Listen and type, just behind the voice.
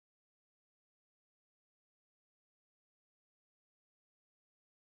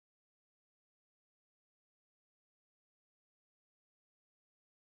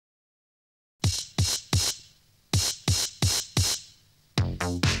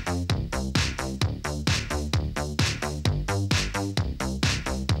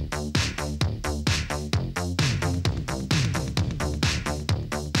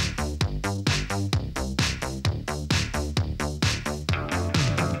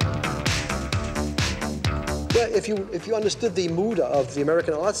if you understood the mood of the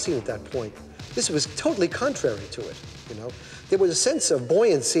American art scene at that point, this was totally contrary to it, you know. There was a sense of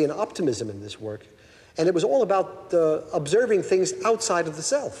buoyancy and optimism in this work, and it was all about observing things outside of the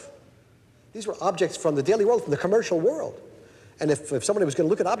self. These were objects from the daily world, from the commercial world. And if somebody was going to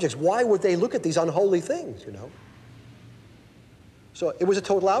look at objects, why would they look at these unholy things, you know? So it was a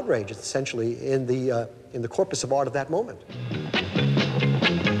total outrage, essentially, in the corpus of art of that moment.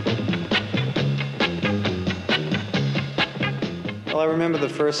 Well, I remember the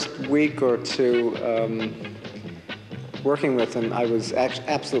first week or two working with him. I was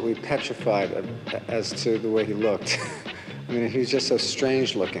absolutely petrified as to the way he looked. I mean, he was just so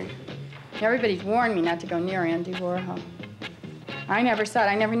strange looking. Everybody's warned me not to go near Andy Warhol. I never saw it.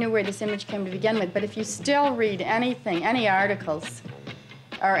 I never knew where this image came to begin with. But if you still read anything, any articles,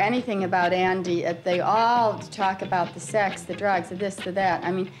 or anything about Andy, they all talk about the sex, the drugs, the this, the that.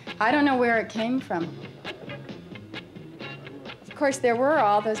 I mean, I don't know where it came from. Of course, there were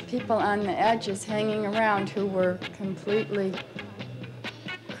all those people on the edges hanging around who were completely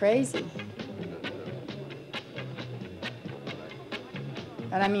crazy.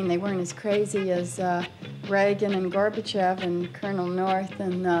 But I mean, they weren't as crazy as Reagan and Gorbachev and Colonel North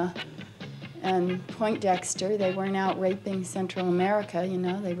and Poindexter. They weren't out raping Central America, you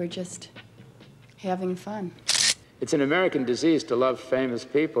know. They were just having fun. It's an American disease to love famous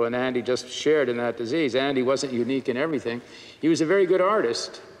people, and Andy just shared in that disease. Andy wasn't unique in everything. He was a very good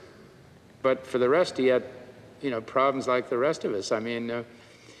artist, but for the rest, he had, you know, problems like the rest of us. I mean,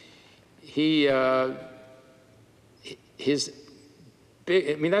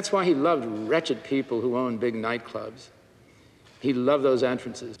 that's why he loved wretched people who owned big nightclubs. He loved those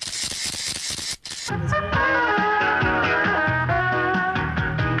entrances.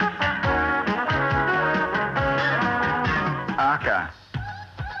 Aka,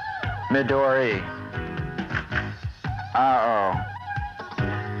 Midori, Ao,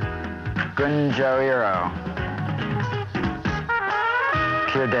 Gunjoiro,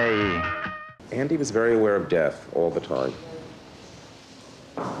 Kirdei. Andy was very aware of death all the time.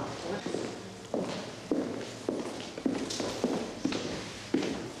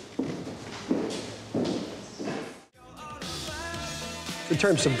 The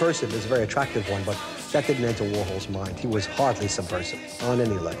term subversive is a very attractive one, but that didn't enter Warhol's mind. He was hardly subversive on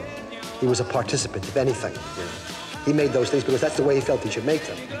any level. He was a participant, if anything. You know. He made those things because that's the way he felt he should make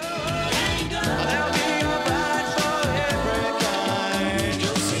them.